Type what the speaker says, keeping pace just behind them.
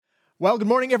Well, good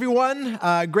morning, everyone.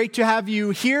 Great to have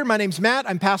you here. My name's Matt.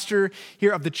 I'm pastor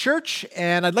here of the church,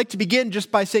 and I'd like to begin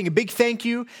just by saying a big thank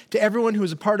you to everyone who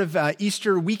was a part of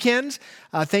Easter weekend.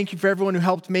 Thank you for everyone who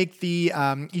helped make the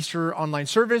Easter online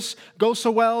service go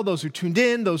so well, those who tuned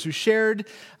in, those who shared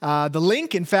the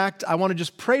link. In fact, I want to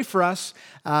just pray for us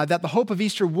that the hope of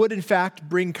Easter would, in fact,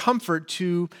 bring comfort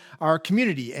to our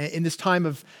community in this time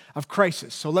of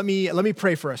crisis. So let me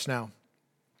pray for us now.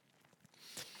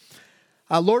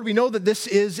 Lord, we know that this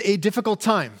is a difficult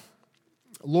time.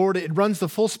 Lord, it runs the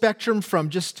full spectrum from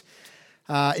just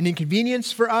an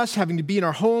inconvenience for us, having to be in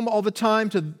our home all the time,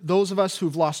 to those of us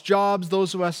who've lost jobs,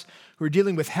 those of us who are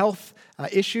dealing with health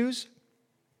issues.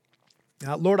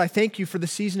 Lord, I thank you for the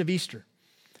season of Easter.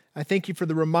 I thank you for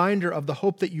the reminder of the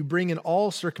hope that you bring in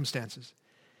all circumstances.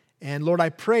 And Lord, I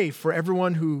pray for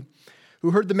everyone who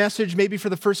heard the message maybe for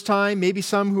the first time, maybe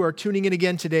some who are tuning in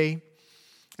again today.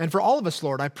 And for all of us,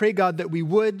 Lord, I pray, God, that we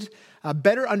would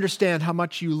better understand how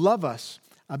much you love us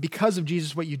because of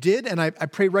Jesus, what you did. And I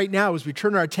pray right now as we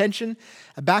turn our attention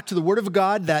back to the Word of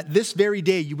God, that this very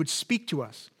day you would speak to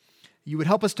us. You would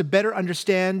help us to better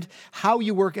understand how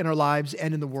you work in our lives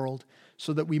and in the world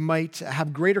so that we might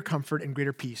have greater comfort and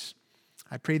greater peace.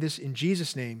 I pray this in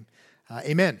Jesus' name.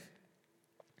 Amen.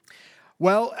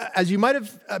 Well, as you might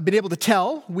have been able to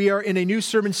tell, we are in a new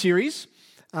sermon series.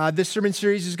 This sermon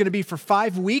series is going to be for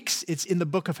 5 weeks. It's in the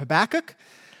book of Habakkuk.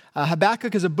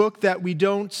 Habakkuk is a book that we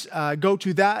don't go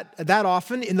to that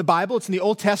often in the Bible. It's in the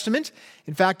Old Testament.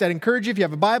 In fact, I'd encourage you, if you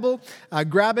have a Bible,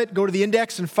 grab it, go to the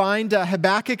index and find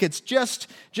Habakkuk. It's just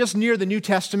near the New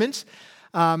Testament.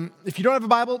 If you don't have a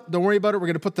Bible, don't worry about it. We're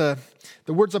going to put the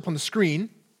words up on the screen.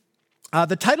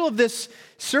 The title of this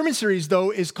sermon series,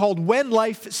 though, is called When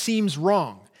Life Seems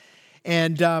Wrong.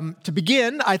 And to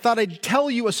begin, I thought I'd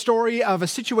tell you a story of a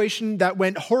situation that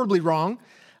went horribly wrong.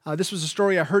 This was a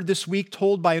story I heard this week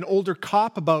told by an older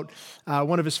cop about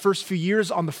one of his first few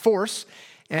years on the force.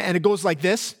 And it goes like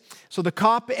this. So the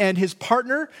cop and his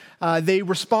partner, they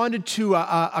responded to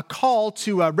a call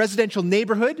to a residential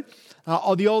neighborhood.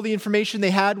 All the information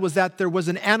they had was that there was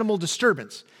an animal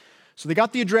disturbance. So they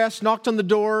got the address, knocked on the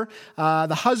door.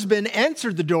 The husband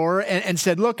answered the door and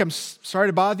said, "Look, I'm sorry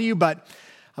to bother you, but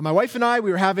my wife and I,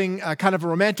 we were having kind of a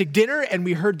romantic dinner, and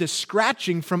we heard this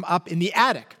scratching from up in the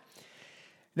attic."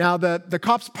 Now, the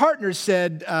cop's partner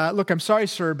said, "Look, I'm sorry,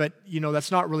 sir, but, that's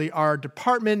not really our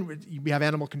department. We have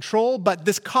animal control." But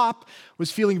this cop was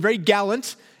feeling very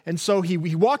gallant, and so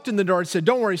he walked in the door and said,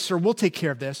 "Don't worry, sir, we'll take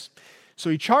care of this." So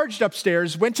he charged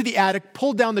upstairs, went to the attic,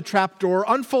 pulled down the trap door,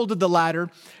 unfolded the ladder,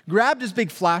 grabbed his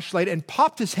big flashlight, and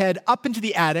popped his head up into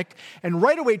the attic, and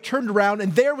right away turned around,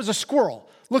 and there was a squirrel,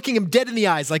 looking him dead in the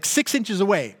eyes, like 6 inches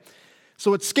away.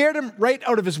 So it scared him right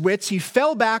out of his wits. He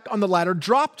fell back on the ladder,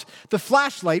 dropped the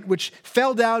flashlight, which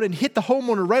fell down and hit the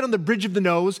homeowner right on the bridge of the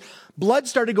nose. Blood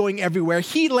started going everywhere.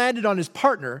 He landed on his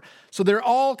partner. So they're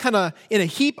all kind of in a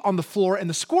heap on the floor, and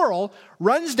the squirrel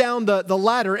runs down the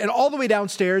ladder and all the way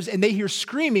downstairs, and they hear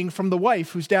screaming from the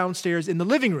wife who's downstairs in the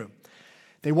living room.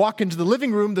 They walk into the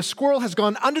living room. The squirrel has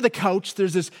gone under the couch.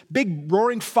 There's this big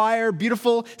roaring fire,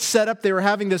 beautiful setup. They were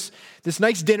having this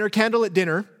nice dinner, candlelit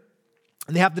dinner,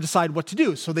 and they have to decide what to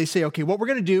do. So they say, okay, what we're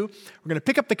going to do, we're going to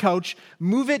pick up the couch,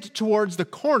 move it towards the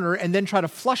corner, and then try to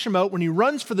flush him out. When he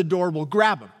runs for the door, we'll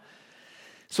grab him.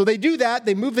 So they do that.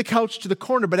 They move the couch to the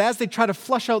corner, but as they try to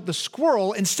flush out the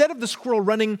squirrel, instead of the squirrel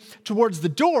running towards the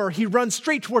door, he runs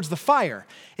straight towards the fire.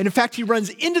 And in fact, he runs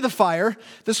into the fire.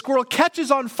 The squirrel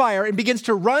catches on fire and begins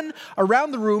to run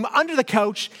around the room under the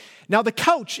couch. Now the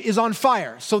couch is on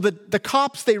fire. So the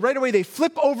cops, they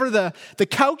flip over the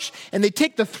couch, and they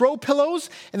take the throw pillows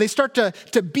and they start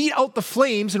to beat out the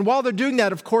flames. And while they're doing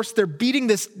that, of course, they're beating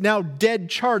this now dead,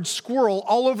 charred squirrel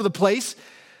all over the place.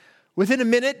 Within a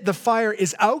minute, the fire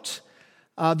is out.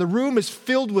 The room is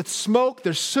filled with smoke.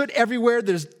 There's soot everywhere.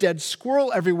 There's dead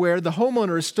squirrel everywhere. The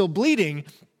homeowner is still bleeding.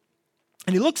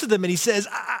 And he looks at them and he says,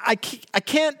 I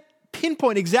can't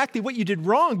pinpoint exactly what you did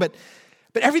wrong, but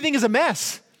everything is a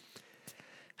mess.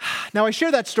 Now, I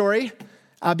share that story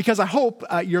because I hope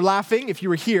you're laughing. If you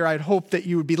were here, I'd hope that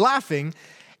you would be laughing.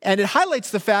 And it highlights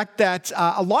the fact that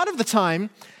a lot of the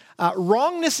time,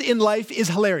 wrongness in life is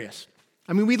hilarious.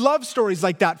 I mean, we love stories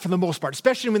like that for the most part,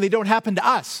 especially when they don't happen to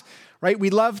us, right? We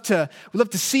love to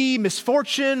see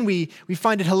misfortune. We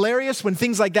find it hilarious when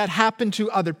things like that happen to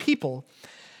other people.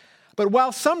 But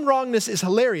while some wrongness is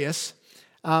hilarious,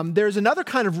 there's another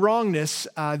kind of wrongness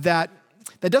that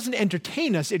doesn't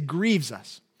entertain us. It grieves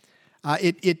us.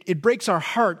 It breaks our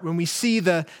heart when we see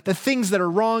the things that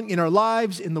are wrong in our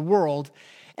lives, in the world.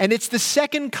 And it's the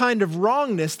second kind of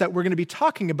wrongness that we're going to be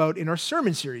talking about in our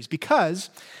sermon series, because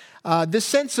this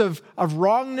sense of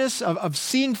wrongness, of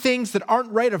seeing things that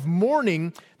aren't right, of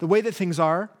mourning the way that things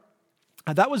are,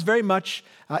 that was very much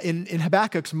in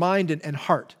Habakkuk's mind and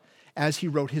heart as he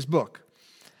wrote his book.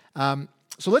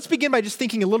 So let's begin by just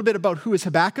thinking a little bit about who is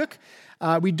Habakkuk.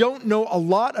 We don't know a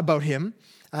lot about him.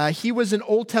 He was an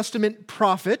Old Testament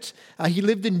prophet. He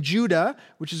lived in Judah,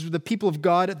 which is the people of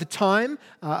God at the time,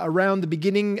 around the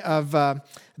beginning of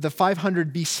the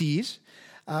 500 BCs.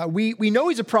 We know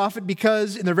he's a prophet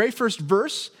because in the very first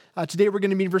verse, today we're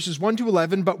going to be in verses 1 to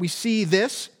 11, but we see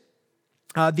this,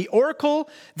 the oracle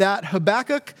that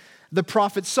Habakkuk the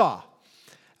prophet saw.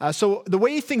 So the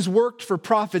way things worked for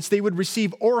prophets, they would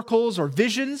receive oracles or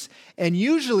visions, and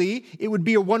usually it would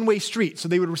be a one-way street. So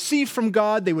they would receive from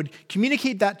God, they would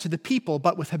communicate that to the people,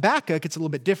 but with Habakkuk, it's a little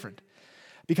bit different.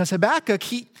 Because Habakkuk,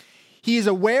 he is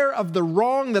aware of the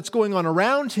wrong that's going on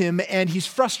around him, and he's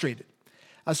frustrated.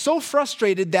 So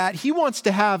frustrated that he wants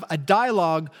to have a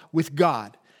dialogue with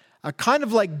God. Kind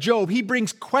of like Job, he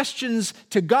brings questions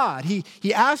to God.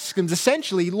 He asks him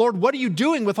essentially, Lord, what are you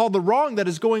doing with all the wrong that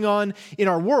is going on in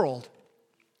our world?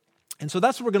 And so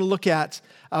that's what we're going to look at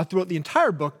throughout the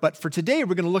entire book. But for today,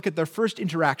 we're going to look at their first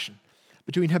interaction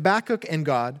between Habakkuk and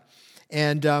God.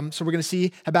 And so we're going to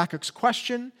see Habakkuk's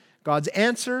question, God's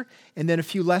answer, and then a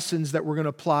few lessons that we're going to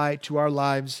apply to our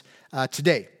lives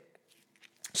today.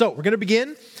 So we're going to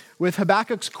begin with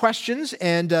Habakkuk's questions,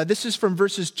 and this is from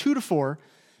verses 2 to 4,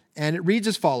 and it reads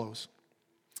as follows.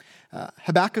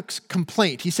 Habakkuk's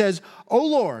complaint. He says, O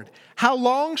Lord, how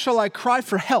long shall I cry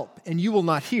for help, and you will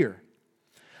not hear?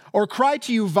 Or cry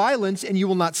to you violence, and you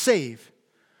will not save?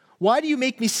 Why do you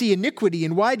make me see iniquity,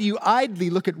 and why do you idly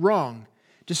look at wrong?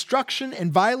 Destruction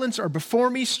and violence are before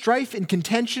me, strife and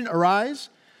contention arise.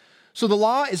 So the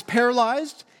law is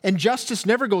paralyzed, and justice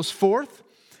never goes forth.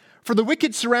 For the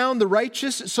wicked surround the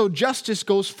righteous, so justice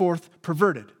goes forth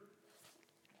perverted.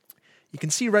 You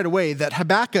can see right away that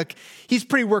Habakkuk, he's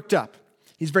pretty worked up.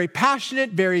 He's very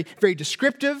passionate, very, very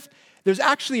descriptive. There's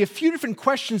actually a few different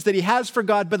questions that he has for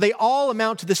God, but they all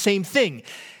amount to the same thing.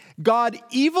 God,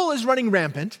 evil is running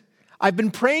rampant. I've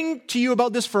been praying to you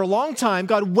about this for a long time.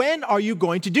 God, when are you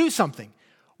going to do something?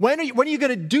 When are you going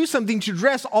to do something to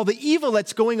address all the evil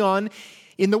that's going on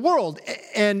in the world?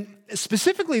 And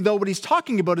specifically, though, what he's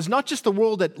talking about is not just the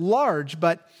world at large,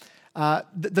 but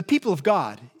the people of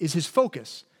God is his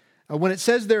focus. When it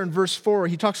says there in verse 4,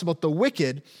 he talks about the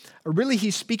wicked, really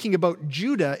he's speaking about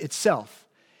Judah itself.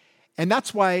 And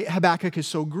that's why Habakkuk is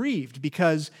so grieved,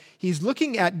 because he's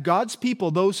looking at God's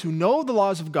people, those who know the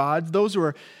laws of God, those who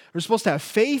are supposed to have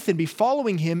faith and be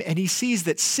following him, and he sees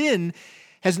that sin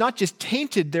has not just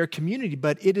tainted their community,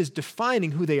 but it is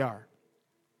defining who they are.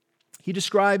 He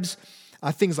describes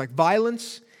things like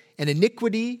violence and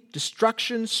iniquity,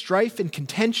 destruction, strife, and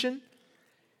contention.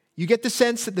 You get the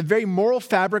sense that the very moral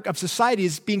fabric of society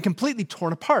is being completely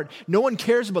torn apart. No one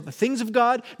cares about the things of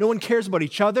God. No one cares about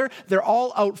each other. They're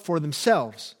all out for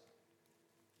themselves.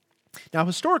 Now,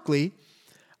 historically,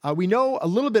 we know a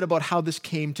little bit about how this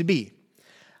came to be.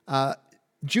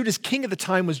 Judah's king at the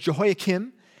time was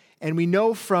Jehoiakim, and we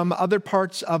know from other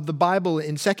parts of the Bible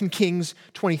in 2 Kings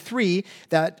 23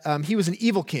 that he was an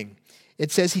evil king.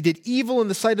 It says he did evil in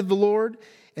the sight of the Lord,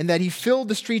 and that he filled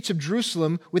the streets of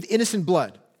Jerusalem with innocent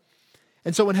blood.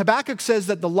 And so when Habakkuk says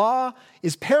that the law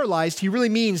is paralyzed, he really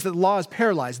means that the law is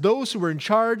paralyzed. Those who were in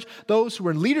charge, those who were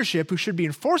in leadership, who should be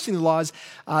enforcing the laws,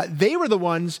 they were the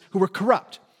ones who were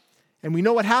corrupt. And we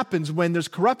know what happens when there's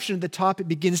corruption at the top, it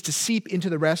begins to seep into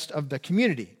the rest of the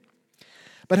community.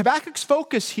 But Habakkuk's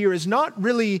focus here is not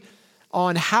really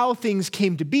on how things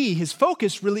came to be. His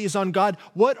focus really is on God,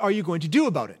 what are you going to do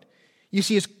about it? You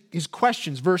see his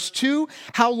questions. Verse 2,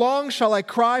 how long shall I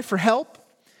cry for help?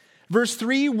 Verse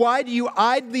 3, why do you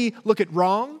idly look at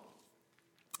wrong?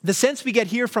 The sense we get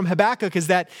here from Habakkuk is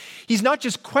that he's not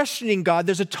just questioning God,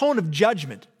 there's a tone of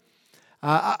judgment,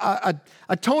 a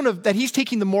tone of that he's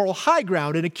taking the moral high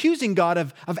ground and accusing God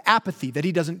of apathy, that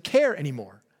he doesn't care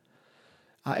anymore.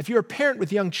 If you're a parent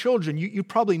with young children, you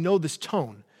probably know this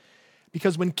tone,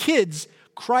 because when kids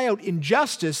cry out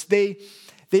injustice, they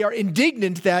are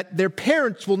indignant that their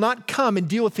parents will not come and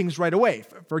deal with things right away.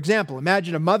 For example,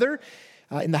 imagine a mother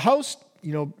in the house,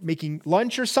 making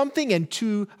lunch or something, and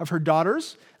two of her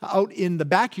daughters out in the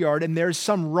backyard, and there's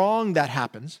some wrong that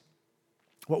happens.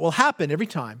 What will happen every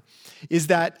time is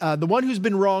that the one who's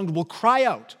been wronged will cry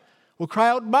out,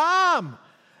 Mom,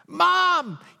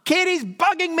 Katie's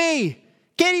bugging me.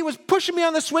 Katie was pushing me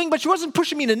on the swing, but she wasn't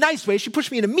pushing me in a nice way. She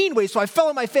pushed me in a mean way, so I fell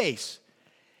on my face.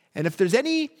 And if there's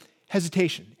any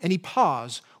hesitation, any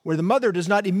pause, where the mother does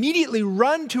not immediately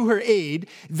run to her aid,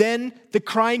 then the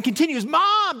crying continues.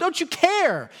 Mom, don't you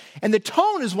care? And the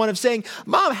tone is one of saying,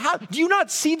 Mom, how do you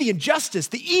not see the injustice,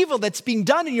 the evil that's being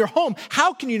done in your home?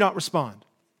 How can you not respond?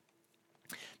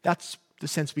 That's the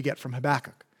sense we get from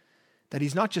Habakkuk, that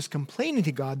he's not just complaining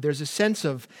to God, there's a sense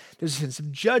of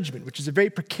judgment, which is a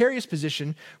very precarious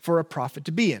position for a prophet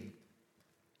to be in.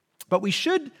 But we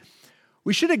should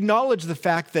acknowledge the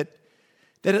fact that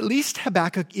at least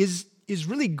Habakkuk is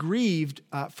really grieved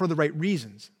for the right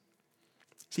reasons.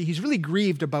 See, he's really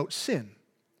grieved about sin.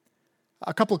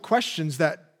 A couple of questions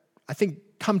that I think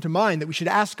come to mind that we should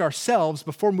ask ourselves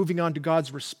before moving on to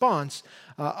God's response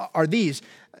are these.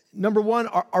 Number one,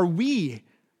 are we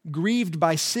grieved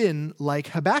by sin like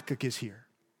Habakkuk is here?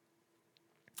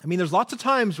 I mean, there's lots of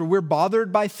times where we're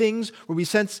bothered by things, where we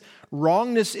sense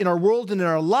wrongness in our world and in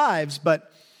our lives,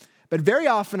 but very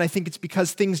often I think it's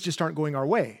because things just aren't going our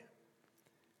way.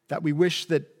 That we wish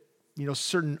that,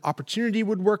 certain opportunity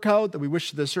would work out, that we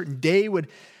wish that a certain day would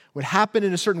happen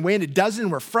in a certain way, and it doesn't,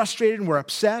 and we're frustrated and we're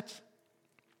upset.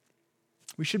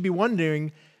 We should be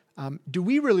wondering, do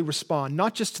we really respond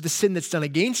not just to the sin that's done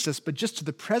against us, but just to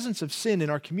the presence of sin in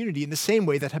our community in the same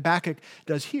way that Habakkuk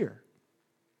does here?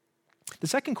 The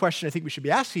second question I think we should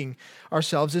be asking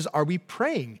ourselves is, are we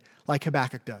praying like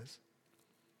Habakkuk does?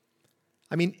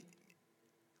 I mean,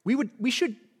 he would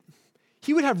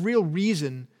have real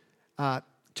reason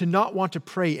to not want to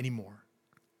pray anymore,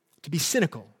 to be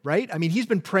cynical, right? I mean, he's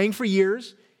been praying for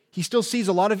years. He still sees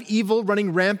a lot of evil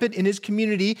running rampant in his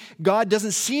community. God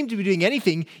doesn't seem to be doing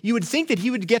anything. You would think that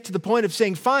he would get to the point of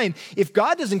saying, fine, if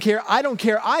God doesn't care, I don't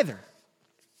care either.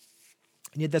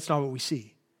 And yet that's not what we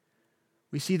see.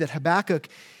 We see that Habakkuk,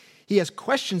 he has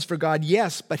questions for God,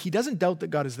 yes, but he doesn't doubt that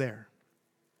God is there.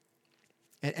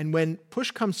 And when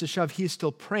push comes to shove, he is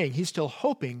still praying. He's still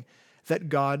hoping that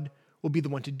God will be the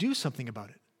one to do something about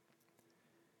it.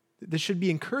 This should be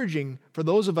encouraging for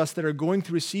those of us that are going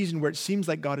through a season where it seems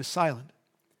like God is silent.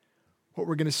 What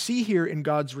we're going to see here in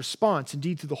God's response,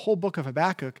 indeed through the whole book of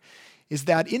Habakkuk, is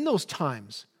that in those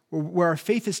times where our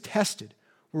faith is tested,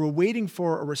 where we're waiting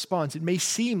for a response, it may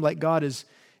seem like God is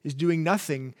doing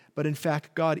nothing, but in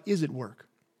fact, God is at work.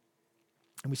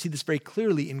 And we see this very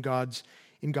clearly in God's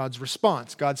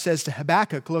response. God says to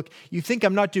Habakkuk, look, you think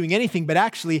I'm not doing anything, but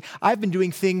actually I've been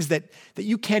doing things that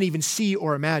you can't even see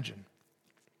or imagine.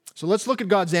 So let's look at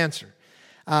God's answer.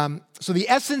 So the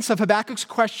essence of Habakkuk's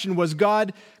question was,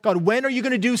 God, when are you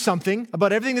going to do something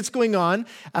about everything that's going on?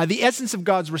 The essence of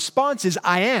God's response is,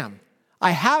 I am.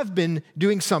 I have been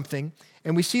doing something.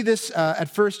 And we see this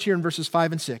at first here in verses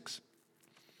 5 and 6.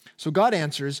 So God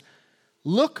answers,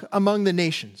 look among the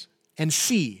nations and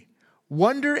see,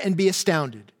 wonder and be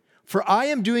astounded. For I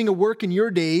am doing a work in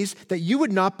your days that you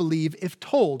would not believe if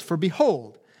told. For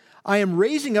behold, I am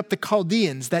raising up the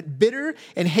Chaldeans, that bitter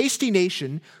and hasty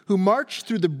nation, who march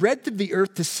through the breadth of the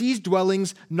earth to seize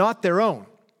dwellings not their own.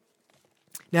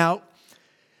 Now,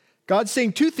 God's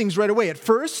saying two things right away. At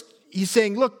first, he's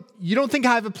saying, look, you don't think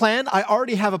I have a plan? I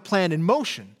already have a plan in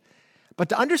motion. But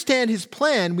to understand his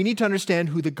plan, we need to understand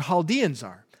who the Chaldeans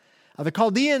are. The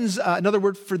Chaldeans, another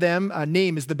word for them,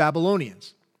 name is the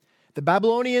Babylonians. The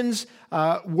Babylonians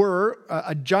were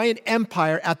a giant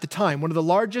empire at the time, one of the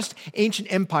largest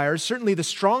ancient empires, certainly the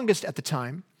strongest at the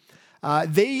time.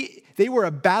 They were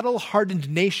a battle-hardened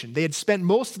nation. They had spent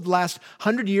most of the last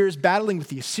 100 years battling with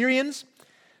the Assyrians.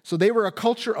 So they were a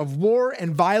culture of war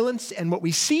and violence. And what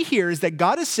we see here is that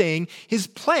God is saying his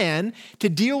plan to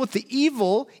deal with the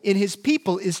evil in his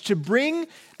people is to bring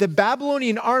the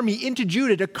Babylonian army into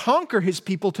Judah to conquer his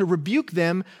people, to rebuke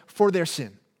them for their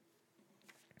sin.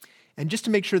 And just to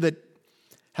make sure that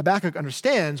Habakkuk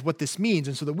understands what this means,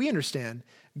 and so that we understand,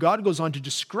 God goes on to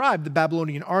describe the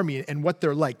Babylonian army and what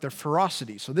they're like, their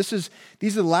ferocity. So these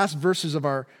are the last verses of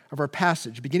our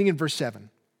passage, beginning in verse 7.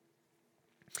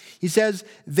 He says,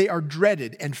 they are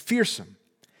dreaded and fearsome.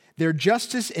 Their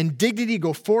justice and dignity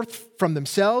go forth from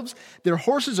themselves. Their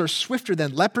horses are swifter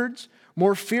than leopards,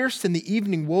 more fierce than the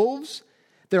evening wolves.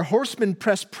 Their horsemen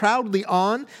press proudly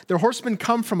on. Their horsemen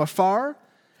come from afar.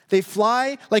 They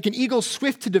fly like an eagle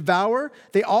swift to devour.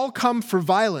 They all come for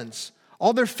violence.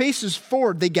 All their faces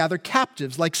forward they gather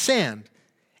captives like sand.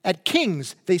 At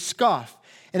kings they scoff,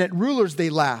 and at rulers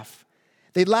they laugh.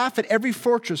 They laugh at every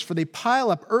fortress, for they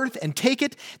pile up earth and take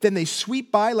it. Then they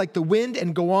sweep by like the wind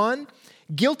and go on.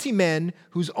 Guilty men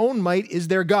whose own might is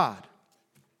their God.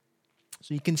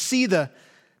 So you can see the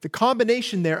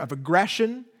combination there of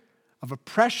aggression, of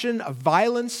oppression, of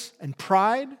violence, and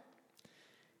pride.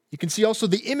 You can see also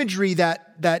the imagery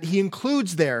that he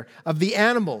includes there of the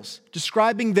animals,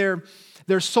 describing their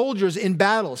Their soldiers in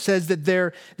battle says that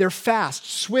they're fast,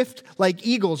 swift like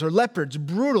eagles or leopards,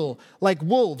 brutal like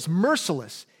wolves,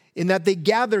 merciless in that they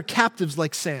gather captives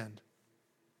like sand.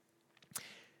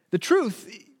 The truth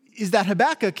is that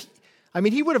Habakkuk,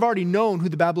 he would have already known who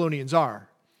the Babylonians are.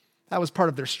 That was part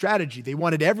of their strategy. They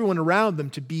wanted everyone around them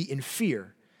to be in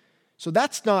fear. So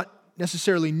that's not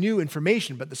necessarily new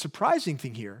information, but the surprising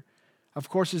thing here, of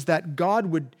course, is that God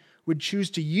would choose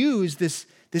to use this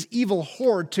evil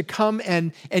horde to come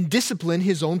and discipline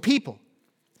his own people.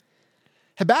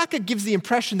 Habakkuk gives the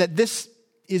impression that this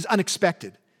is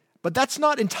unexpected, but that's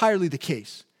not entirely the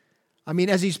case.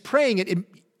 As he's praying,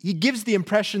 he gives the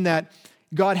impression that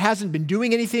God hasn't been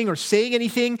doing anything or saying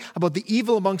anything about the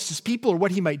evil amongst his people or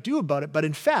what he might do about it. But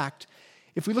in fact,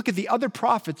 if we look at the other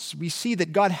prophets, we see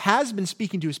that God has been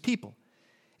speaking to his people.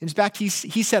 In fact, he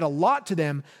said a lot to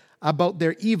them about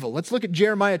their evil. Let's look at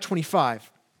Jeremiah 25,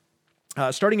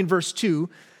 starting in verse 2,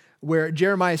 where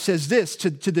Jeremiah says this to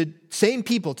the same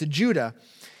people, to Judah.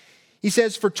 He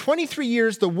says, "For 23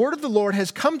 years the word of the Lord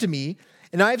has come to me,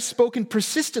 and I have spoken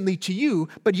persistently to you,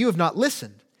 but you have not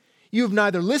listened. You have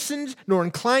neither listened nor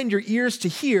inclined your ears to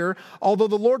hear, although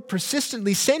the Lord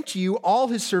persistently sent to you all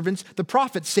his servants, the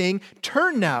prophets, saying,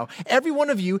 'Turn now, every one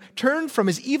of you, turn from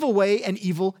his evil way and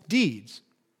evil deeds.'"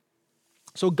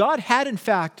 So God had, in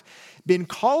fact, been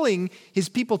calling his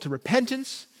people to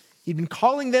repentance. He'd been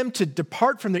calling them to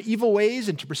depart from their evil ways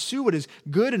and to pursue what is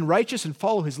good and righteous and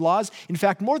follow his laws. In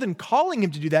fact, more than calling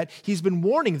him to do that, he's been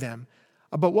warning them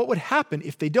about what would happen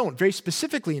if they don't, very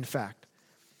specifically, in fact.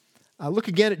 Look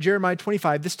again at Jeremiah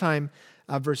 25, this time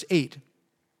verse 8.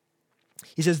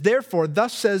 He says, "Therefore,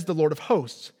 thus says the Lord of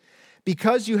hosts,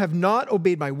 because you have not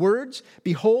obeyed my words,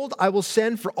 behold, I will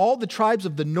send for all the tribes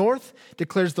of the north,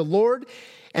 declares the Lord,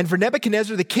 and for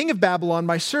Nebuchadnezzar, the king of Babylon,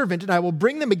 my servant, and I will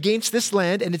bring them against this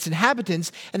land and its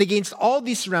inhabitants, and against all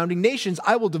these surrounding nations.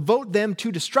 I will devote them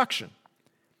to destruction."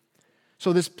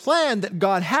 So this plan that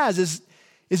God has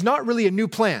is not really a new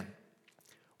plan.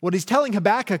 What he's telling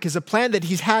Habakkuk is a plan that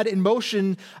he's had in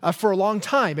motion for a long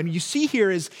time. And you see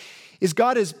here is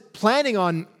God is planning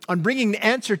on bringing an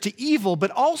answer to evil,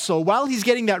 but also, while he's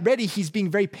getting that ready, he's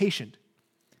being very patient.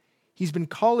 He's been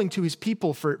calling to his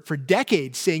people for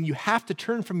decades, saying, you have to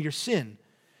turn from your sin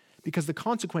because the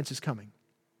consequence is coming.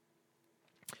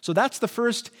 So that's the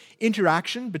first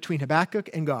interaction between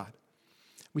Habakkuk and God.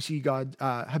 We see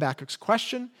Habakkuk's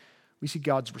question. We see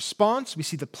God's response. We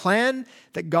see the plan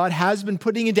that God has been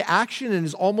putting into action and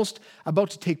is almost about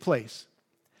to take place.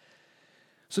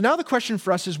 So now the question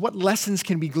for us is, what lessons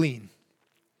can we glean?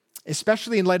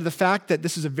 Especially in light of the fact that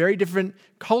this is a very different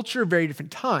culture, very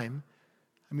different time.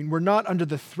 We're not under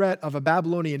the threat of a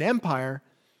Babylonian empire,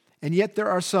 and yet there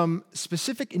are some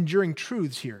specific enduring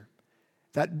truths here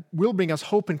that will bring us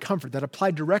hope and comfort that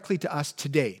apply directly to us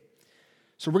today.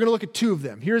 So we're going to look at two of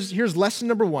them. Here's lesson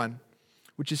number one,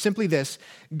 which is simply this: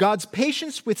 God's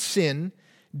patience with sin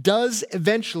does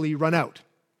eventually run out.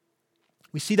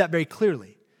 We see that very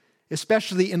clearly,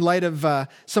 especially in light of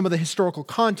some of the historical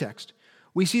context.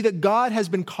 We see that God has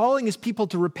been calling his people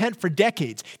to repent for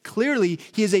decades. Clearly,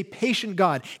 he is a patient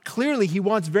God. Clearly, he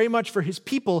wants very much for his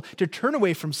people to turn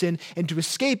away from sin and to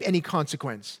escape any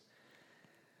consequence.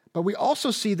 But we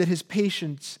also see that his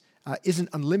patience isn't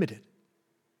unlimited.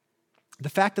 The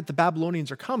fact that the Babylonians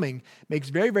are coming makes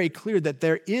very, very clear that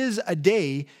there is a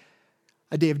day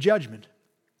of judgment,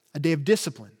 a day of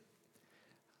discipline.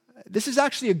 This is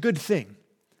actually a good thing.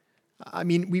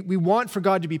 We want for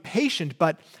God to be patient,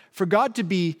 but for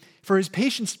his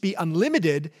patience to be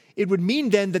unlimited, it would mean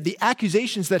then that the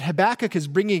accusations that Habakkuk is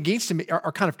bringing against him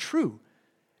are kind of true.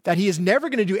 That he is never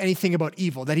going to do anything about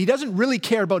evil, that he doesn't really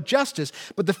care about justice,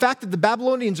 but the fact that the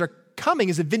Babylonians are coming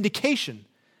is a vindication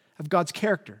of God's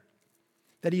character.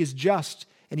 That he is just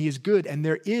and he is good, and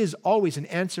there is always an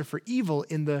answer for evil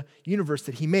in the universe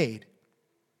that he made.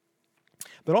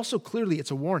 But also clearly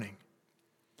it's a warning.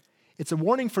 It's a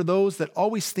warning for those that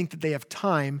always think that they have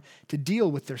time to deal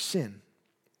with their sin.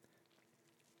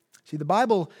 See, the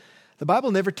Bible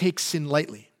never takes sin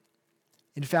lightly.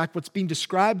 In fact, what's being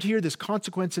described here, this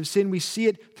consequence of sin, we see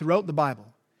it throughout the Bible.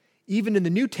 Even in the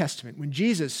New Testament, when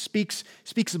Jesus speaks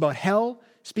about hell,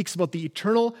 speaks about the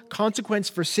eternal consequence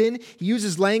for sin, he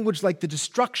uses language like the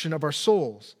destruction of our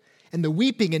souls and the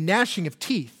weeping and gnashing of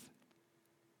teeth.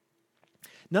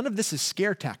 None of this is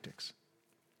scare tactics.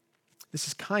 This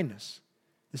is kindness.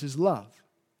 This is love.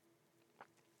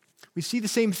 We see the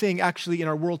same thing actually in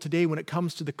our world today when it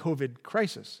comes to the COVID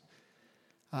crisis.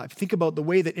 If you think about the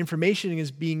way that information is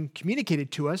being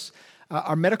communicated to us,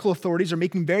 our medical authorities are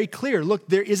making very clear, look,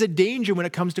 there is a danger when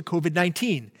it comes to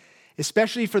COVID-19,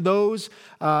 especially for those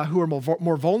who are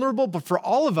more vulnerable, but for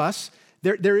all of us,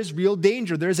 There is real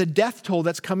danger. There is a death toll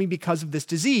that's coming because of this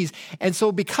disease. And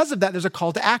so because of that, there's a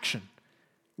call to action.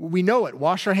 We know it.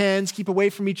 Wash our hands, keep away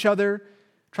from each other,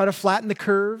 try to flatten the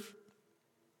curve.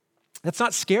 That's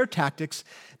not scare tactics.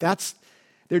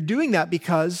 They're doing that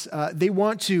because they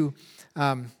want to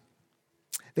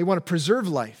preserve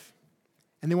life,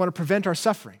 and they want to prevent our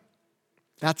suffering.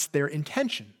 That's their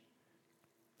intention.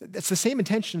 That's the same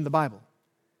intention in the Bible.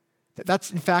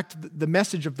 That's, in fact, the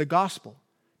message of the gospel,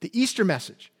 the Easter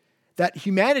message, that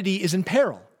humanity is in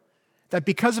peril, that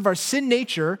because of our sin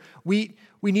nature, we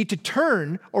need to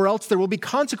turn, or else there will be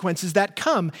consequences that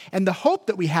come. And the hope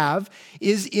that we have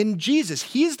is in Jesus.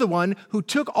 He is the one who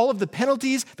took all of the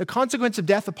penalties, the consequence of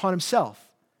death upon himself.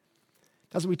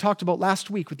 That's what we talked about last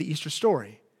week with the Easter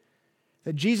story,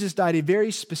 that Jesus died a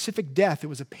very specific death. It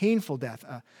was a painful death,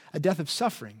 a death of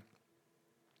suffering.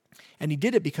 And he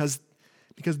did it because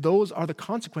those are the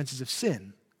consequences of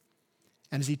sin.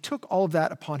 And as he took all of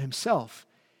that upon himself,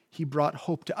 he brought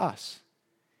hope to us.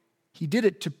 He did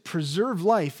it to preserve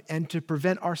life and to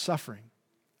prevent our suffering.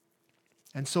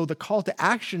 And so the call to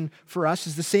action for us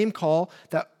is the same call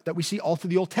that we see all through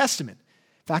the Old Testament.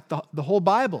 In fact, the whole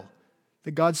Bible,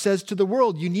 that God says to the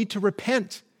world, you need to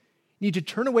repent. You need to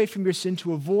turn away from your sin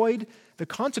to avoid the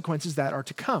consequences that are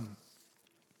to come.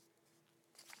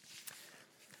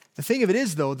 The thing of it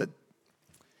is, though, that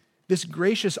this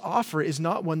gracious offer is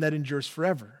not one that endures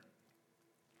forever.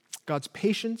 God's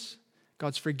patience,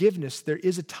 God's forgiveness, there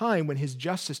is a time when his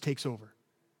justice takes over.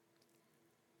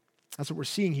 That's what we're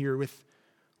seeing here with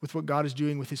what God is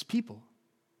doing with his people.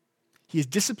 He is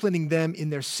disciplining them in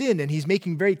their sin, and he's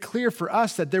making very clear for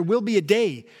us that there will be a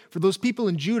day for those people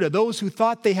in Judah, those who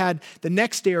thought they had the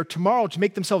next day or tomorrow to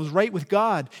make themselves right with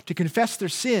God, to confess their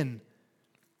sin.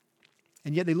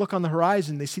 And yet they look on the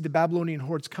horizon, they see the Babylonian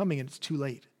hordes coming, and it's too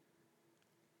late.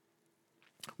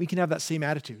 We can have that same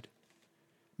attitude.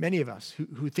 Many of us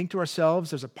who think to ourselves,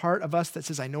 there's a part of us that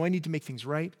says, I know I need to make things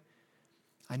right.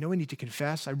 I know I need to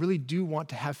confess. I really do want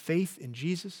to have faith in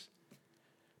Jesus.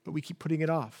 But we keep putting it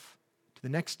off to the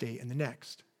next day and the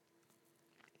next.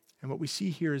 And what we see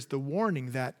here is the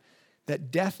warning that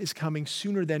death is coming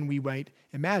sooner than we might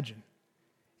imagine.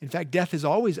 In fact, death is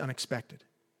always unexpected.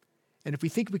 And if we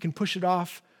think we can push it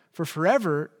off for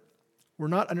forever, we're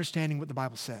not understanding what the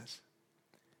Bible says.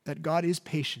 That God is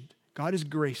patient. God is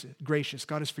gracious,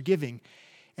 God is forgiving,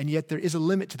 and yet there is a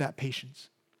limit to that patience.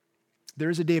 There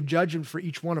is a day of judgment for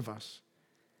each one of us.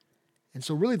 And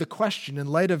so really the question in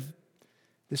light of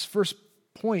this first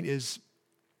point is,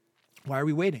 why are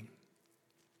we waiting?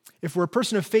 If we're a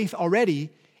person of faith already,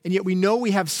 and yet we know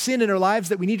we have sin in our lives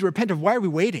that we need to repent of, why are we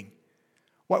waiting?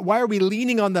 Why are we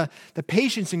leaning on the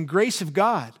patience and grace of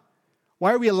God?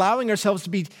 Why are we allowing ourselves to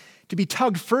be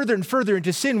tugged further and further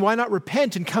into sin? Why not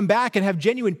repent and come back and have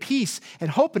genuine peace and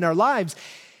hope in our lives?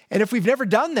 And if we've never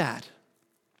done that,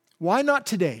 why not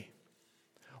today?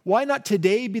 Why not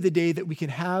today be the day that we can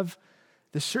have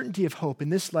the certainty of hope in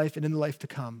this life and in the life to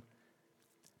come?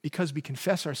 Because we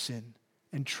confess our sin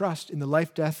and trust in the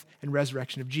life, death, and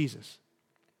resurrection of Jesus.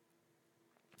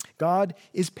 God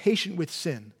is patient with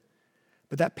sin,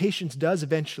 but that patience does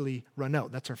eventually run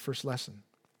out. That's our first lesson.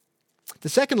 The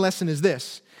second lesson is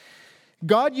this: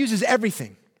 God uses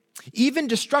everything, even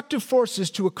destructive forces,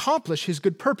 to accomplish his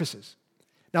good purposes.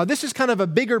 Now, this is kind of a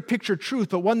bigger picture truth,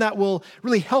 but one that will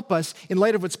really help us in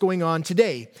light of what's going on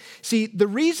today. See, the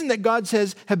reason that God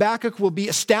says Habakkuk will be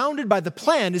astounded by the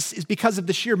plan is because of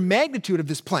the sheer magnitude of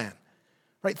this plan.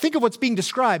 Right? Think of what's being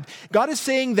described. God is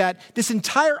saying that this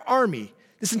entire army,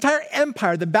 this entire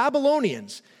empire, the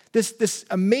Babylonians, this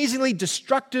amazingly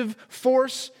destructive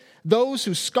force, those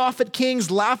who scoff at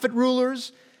kings, laugh at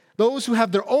rulers, those who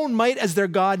have their own might as their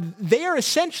God, they are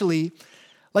essentially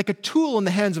like a tool in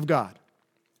the hands of God,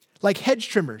 like hedge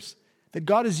trimmers that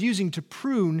God is using to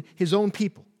prune his own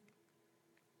people.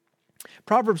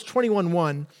 Proverbs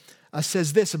 21:1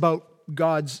 says this about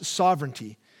God's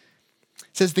sovereignty.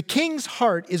 It says, "The king's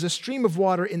heart is a stream of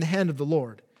water in the hand of the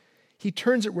Lord. He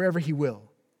turns it wherever he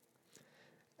will."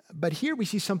 But here we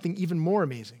see something even more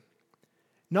amazing.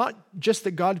 Not just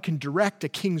that God can direct a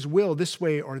king's will this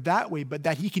way or that way, but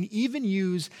that he can even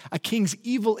use a king's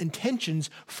evil intentions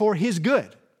for his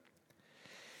good.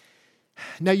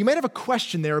 Now, you might have a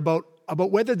question there about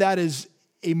whether that is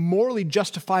a morally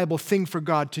justifiable thing for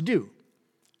God to do,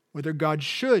 whether God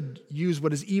should use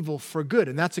what is evil for good,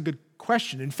 and that's a good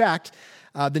question. In fact,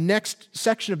 the next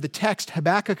section of the text,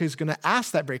 Habakkuk is going to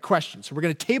ask that very question. So we're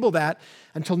going to table that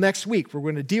until next week. We're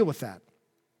going to deal with that.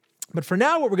 But for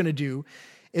now, what we're going to do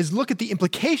is look at the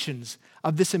implications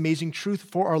of this amazing truth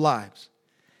for our lives.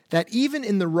 That even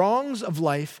in the wrongs of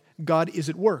life, God is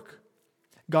at work.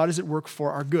 God is at work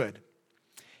for our good.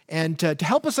 And to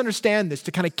help us understand this,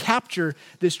 to kind of capture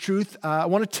this truth, I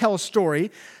want to tell a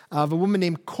story of a woman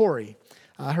named Corey.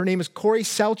 Her name is Corey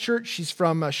Salchert. She's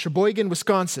from Sheboygan,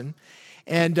 Wisconsin.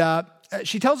 And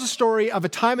she tells a story of a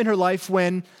time in her life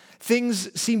when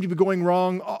things seemed to be going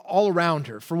wrong all around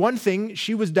her. For one thing,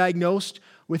 she was diagnosed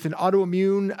with an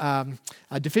autoimmune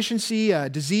deficiency,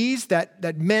 disease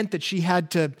that meant that she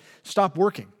had to stop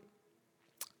working.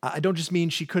 I don't just mean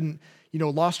she couldn't,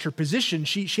 lost her position.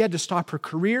 She had to stop her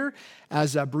career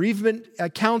as a bereavement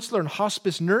counselor and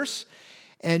hospice nurse.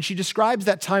 And she describes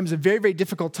that time as a very, very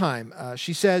difficult time.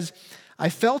 She says, I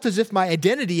felt as if my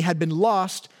identity had been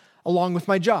lost along with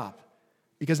my job.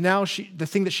 Because now the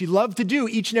thing that she loved to do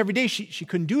each and every day, she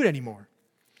couldn't do it anymore.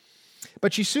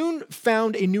 But she soon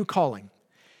found a new calling.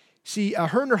 See,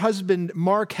 her and her husband,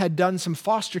 Mark, had done some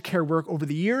foster care work over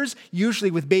the years,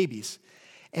 usually with babies.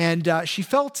 And she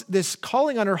felt this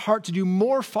calling on her heart to do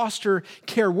more foster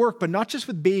care work, but not just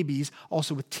with babies,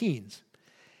 also with teens.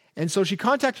 And so she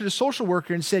contacted a social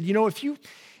worker and said,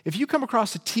 if you come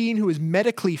across a teen who is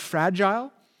medically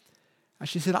fragile,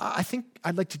 she said, I think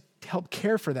I'd like to help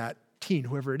care for that teen,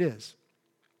 whoever it is.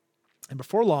 And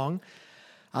before long,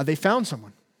 they found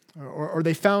someone, or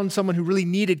they found someone who really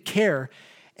needed care,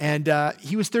 and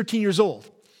he was 13 years old.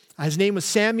 His name was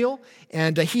Samuel,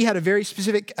 and he had a very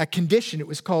specific condition. It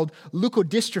was called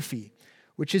leukodystrophy,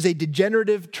 which is a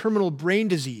degenerative terminal brain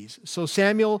disease. So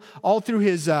Samuel, all through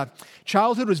his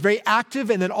childhood, was very active,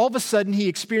 and then all of a sudden he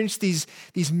experienced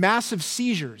these massive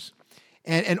seizures.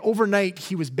 And overnight,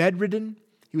 he was bedridden,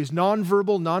 he was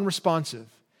nonverbal, non-responsive.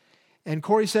 And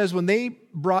Corey says when they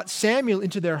brought Samuel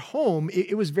into their home,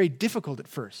 it was very difficult at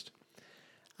first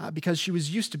because she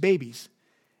was used to babies.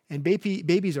 And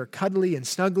babies are cuddly and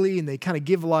snuggly, and they kind of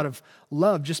give a lot of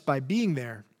love just by being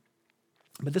there.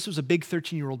 But this was a big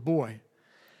 13-year-old boy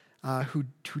who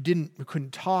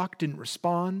couldn't talk, didn't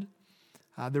respond.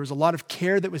 There was a lot of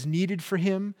care that was needed for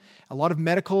him, a lot of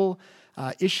medical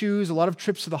issues, a lot of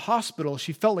trips to the hospital.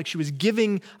 She felt like she was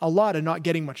giving a lot and not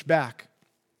getting much back.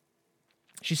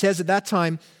 She says at that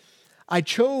time, I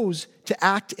chose to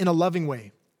act in a loving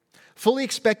way, fully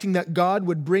expecting that God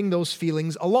would bring those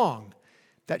feelings along,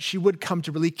 that she would come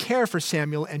to really care for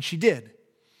Samuel, and she did.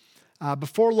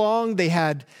 Before long, they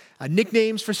had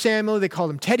nicknames for Samuel. They called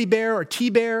him Teddy Bear or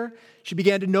T-Bear. She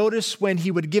began to notice when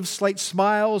he would give slight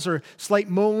smiles or slight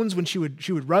moans when she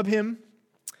would rub him.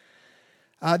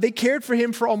 They cared for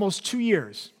him for almost 2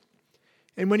 years.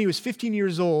 And when he was 15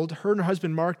 years old, her and her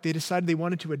husband, Mark, they decided they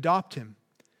wanted to adopt him.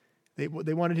 They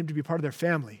wanted him to be part of their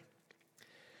family.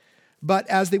 But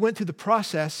as they went through the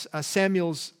process,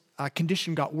 Samuel's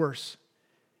condition got worse.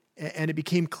 And it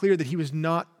became clear that he was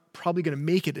not probably going to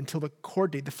make it until the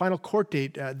court date, the final court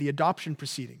date, the adoption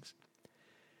proceedings.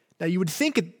 Now, you would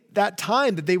think at that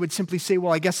time that they would simply say,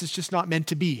 well, I guess it's just not meant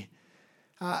to be.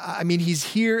 He's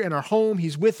here in our home.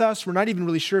 He's with us. We're not even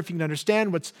really sure if he can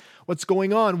understand what's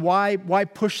going on. Why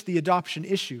push the adoption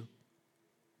issue?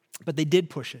 But they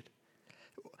did push it.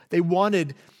 They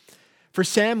wanted for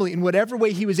Samuel, in whatever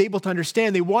way he was able to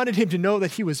understand, they wanted him to know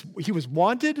that he was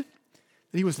wanted,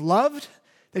 that he was loved,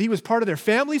 that he was part of their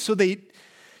family. So they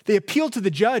appealed to the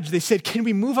judge. They said, can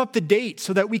we move up the date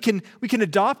so that we can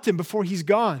adopt him before he's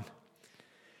gone?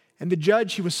 And the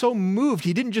judge, he was so moved,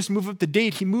 he didn't just move up the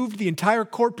date, he moved the entire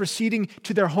court proceeding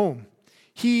to their home.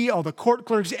 He, all the court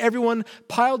clerks, everyone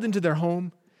piled into their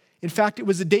home. In fact, it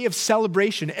was a day of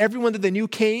celebration. Everyone that they knew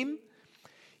came.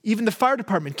 Even the fire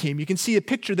department came. You can see a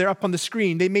picture there up on the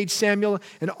screen. They made Samuel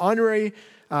an honorary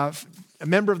a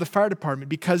member of the fire department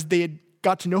because they had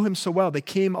got to know him so well. They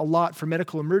came a lot for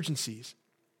medical emergencies.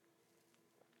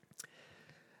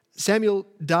 Samuel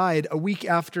died a week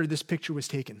after this picture was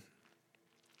taken.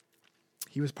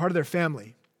 He was part of their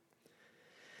family.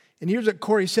 And here's what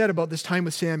Corey said about this time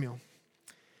with Samuel.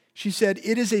 She said,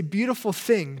 it is a beautiful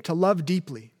thing to love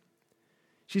deeply.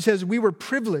 She says, we were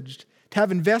privileged to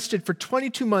have invested for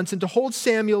 22 months and to hold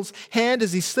Samuel's hand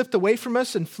as he slipped away from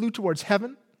us and flew towards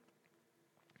heaven.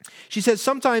 She says,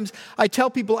 sometimes I tell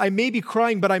people I may be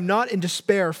crying, but I'm not in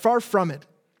despair, far from it.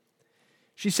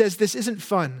 She says, this isn't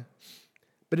fun,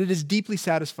 but it is deeply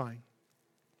satisfying.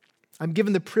 I'm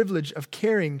given the privilege of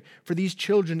caring for these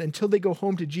children until they go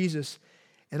home to Jesus,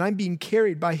 and I'm being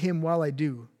carried by him while I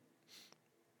do.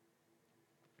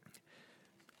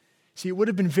 See, it would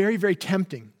have been very, very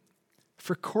tempting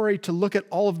for Corey to look at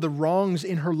all of the wrongs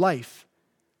in her life,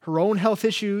 her own health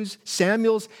issues,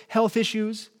 Samuel's health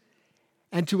issues,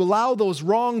 and to allow those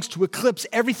wrongs to eclipse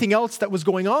everything else that was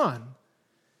going on.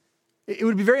 It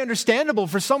would be very understandable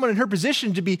for someone in her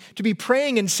position to be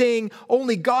praying and saying,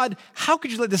 only God, how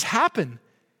could you let this happen?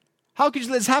 How could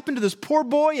you let this happen to this poor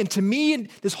boy and to me and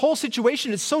this whole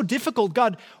situation? It's so difficult.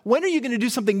 God, when are you going to do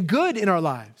something good in our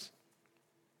lives?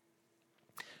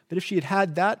 But if she had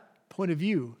had that point of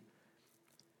view,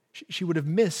 she would have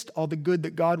missed all the good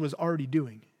that God was already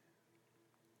doing.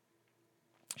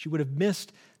 She would have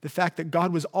missed the fact that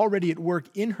God was already at work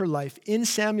in her life, in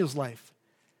Samuel's life,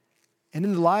 and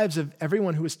in the lives of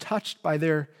everyone who was touched by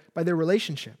their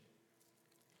relationship.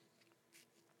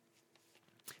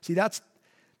 See, that's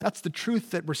the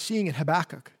truth that we're seeing in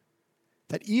Habakkuk,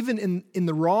 that even in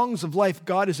the wrongs of life,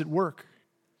 God is at work.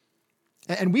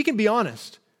 And we can be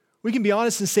honest. We can be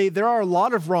honest and say there are a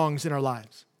lot of wrongs in our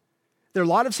lives. There are a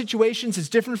lot of situations, it's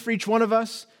different for each one of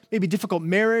us, maybe difficult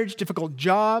marriage, difficult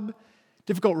job,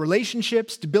 difficult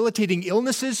relationships, debilitating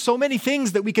illnesses, so many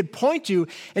things that we could point to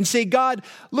and say, God,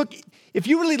 look, if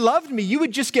you really loved me, you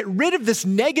would just get rid of this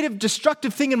negative,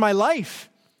 destructive thing in my life.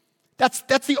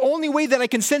 That's the only way that I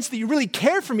can sense that you really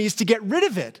care for me is to get rid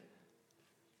of it.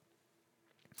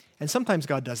 And sometimes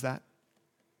God does that.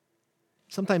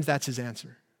 Sometimes that's his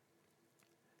answer.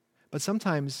 But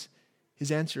sometimes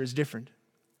his answer is different.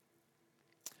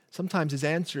 Sometimes his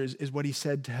answer is what he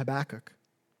said to Habakkuk.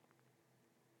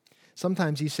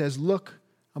 Sometimes he says, look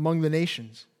among the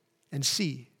nations and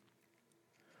see.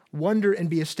 Wonder and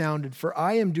be astounded, for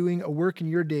I am doing a work in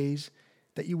your days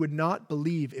that you would not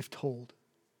believe if told.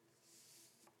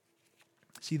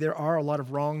 See, there are a lot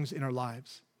of wrongs in our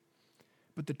lives.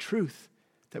 But the truth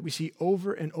that we see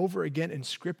over and over again in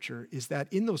Scripture is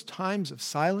that in those times of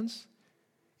silence,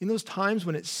 in those times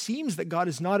when it seems that God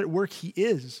is not at work, he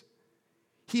is.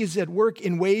 He is at work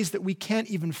in ways that we can't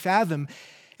even fathom.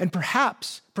 And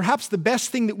perhaps the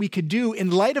best thing that we could do in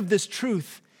light of this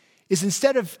truth is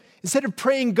instead of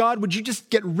praying, God, would you just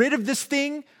get rid of this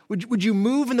thing? Would you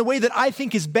move in the way that I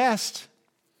think is best?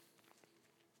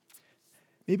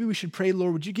 Maybe we should pray,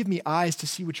 Lord, would you give me eyes to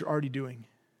see what you're already doing?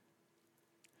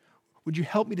 Would you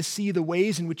help me to see the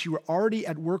ways in which you are already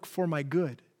at work for my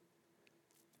good?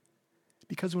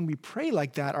 Because when we pray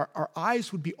like that, our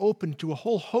eyes would be open to a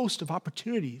whole host of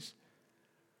opportunities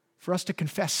for us to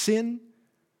confess sin,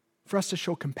 for us to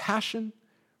show compassion,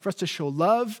 for us to show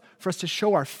love, for us to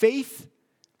show our faith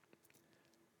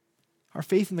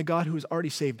in the God who has already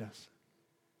saved us.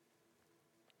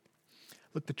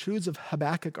 Look, the truths of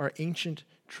Habakkuk are ancient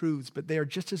truths, but they are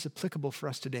just as applicable for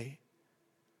us today.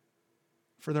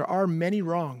 For there are many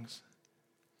wrongs,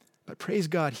 but praise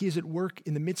God, he is at work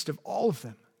in the midst of all of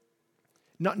them.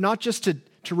 Not just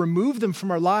to remove them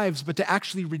from our lives, but to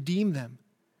actually redeem them.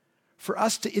 For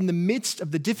us to, in the midst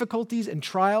of the difficulties and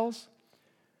trials,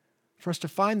 for us to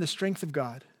find the strength of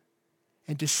God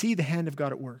and to see the hand of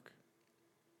God at work.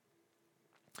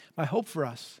 My hope for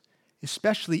us,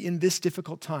 especially in this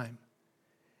difficult time,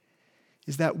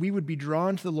 is that we would be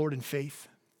drawn to the Lord in faith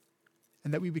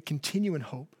and that we would continue in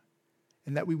hope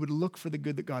and that we would look for the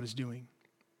good that God is doing,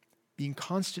 being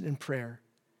constant in prayer,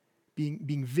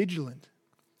 being vigilant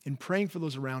in praying for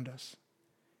those around us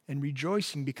and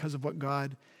rejoicing because of what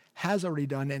God has already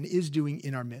done and is doing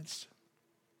in our midst.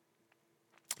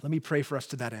 Let me pray for us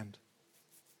to that end.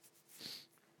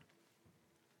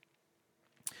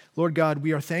 Lord God,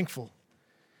 we are thankful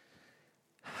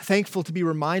to be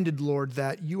reminded, Lord,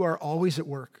 that you are always at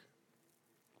work.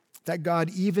 That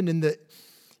God, even in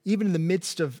the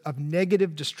midst of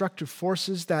negative, destructive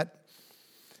forces that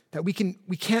we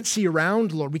can't see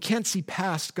around, Lord, we can't see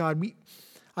past, God,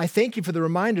 I thank you for the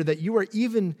reminder that you are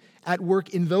even at work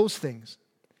in those things.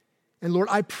 And Lord,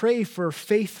 I pray for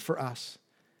faith for us.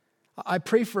 I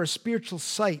pray for a spiritual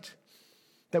sight,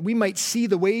 that we might see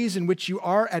the ways in which you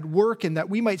are at work and that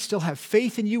we might still have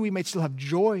faith in you, we might still have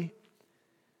joy.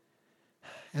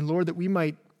 And Lord, that we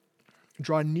might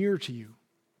draw near to you.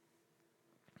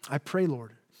 I pray,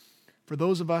 Lord, for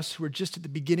those of us who are just at the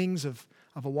beginnings of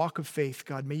a walk of faith,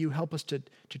 God, may you help us to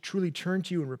truly turn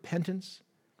to you in repentance,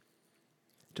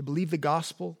 to believe the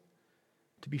gospel,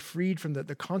 to be freed from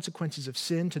the consequences of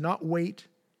sin, to not wait.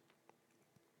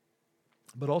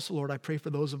 But also, Lord, I pray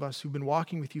for those of us who've been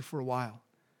walking with you for a while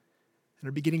and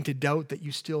are beginning to doubt that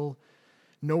you still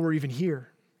know we're even here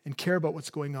and care about what's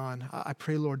going on. I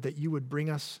pray, Lord, that you would bring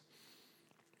us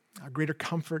a greater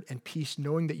comfort and peace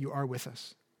knowing that you are with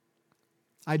us.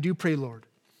 I do pray, Lord,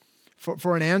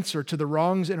 for an answer to the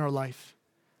wrongs in our life.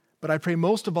 But I pray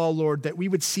most of all, Lord, that we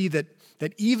would see that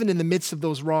even in the midst of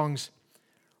those wrongs,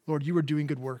 Lord, you are doing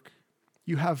good work.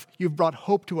 You've brought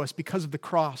hope to us because of the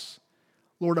cross.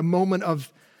 Lord, a moment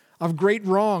of great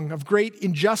wrong, of great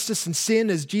injustice and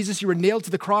sin as Jesus, you were nailed to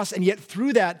the cross, and yet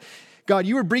through that, God,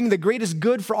 you are bringing the greatest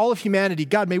good for all of humanity.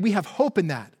 God, may we have hope in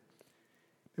that.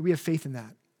 May we have faith in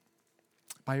that.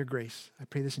 By your grace, I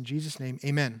pray this in Jesus' name,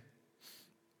 amen.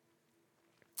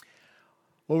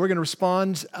 Well, we're going to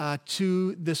respond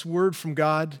to this word from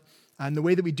God in the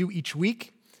way that we do each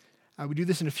week. We do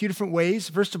this in a few different ways.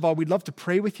 First of all, we'd love to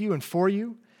pray with you and for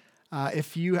you.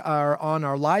 If you are on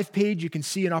our live page, you can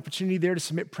see an opportunity there to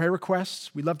submit prayer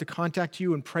requests. We'd love to contact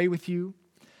you and pray with you.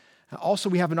 Also,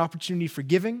 we have an opportunity for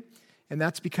giving, and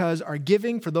that's because our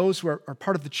giving, for those who are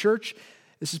part of the church,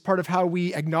 this is part of how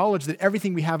we acknowledge that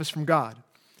everything we have is from God.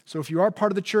 So if you are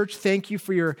part of the church, thank you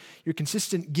for your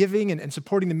consistent giving and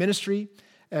supporting the ministry.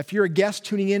 If you're a guest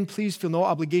tuning in, please feel no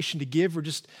obligation to give. We're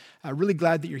just really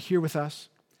glad that you're here with us.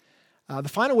 The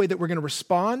final way that we're going to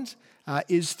respond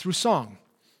is through song.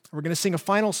 We're going to sing a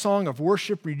final song of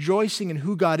worship, rejoicing in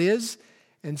who God is.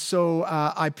 And so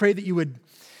I pray that you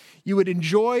would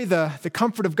enjoy the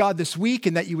comfort of God this week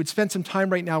and that you would spend some time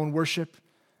right now in worship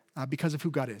because of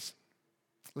who God is.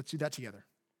 Let's do that together.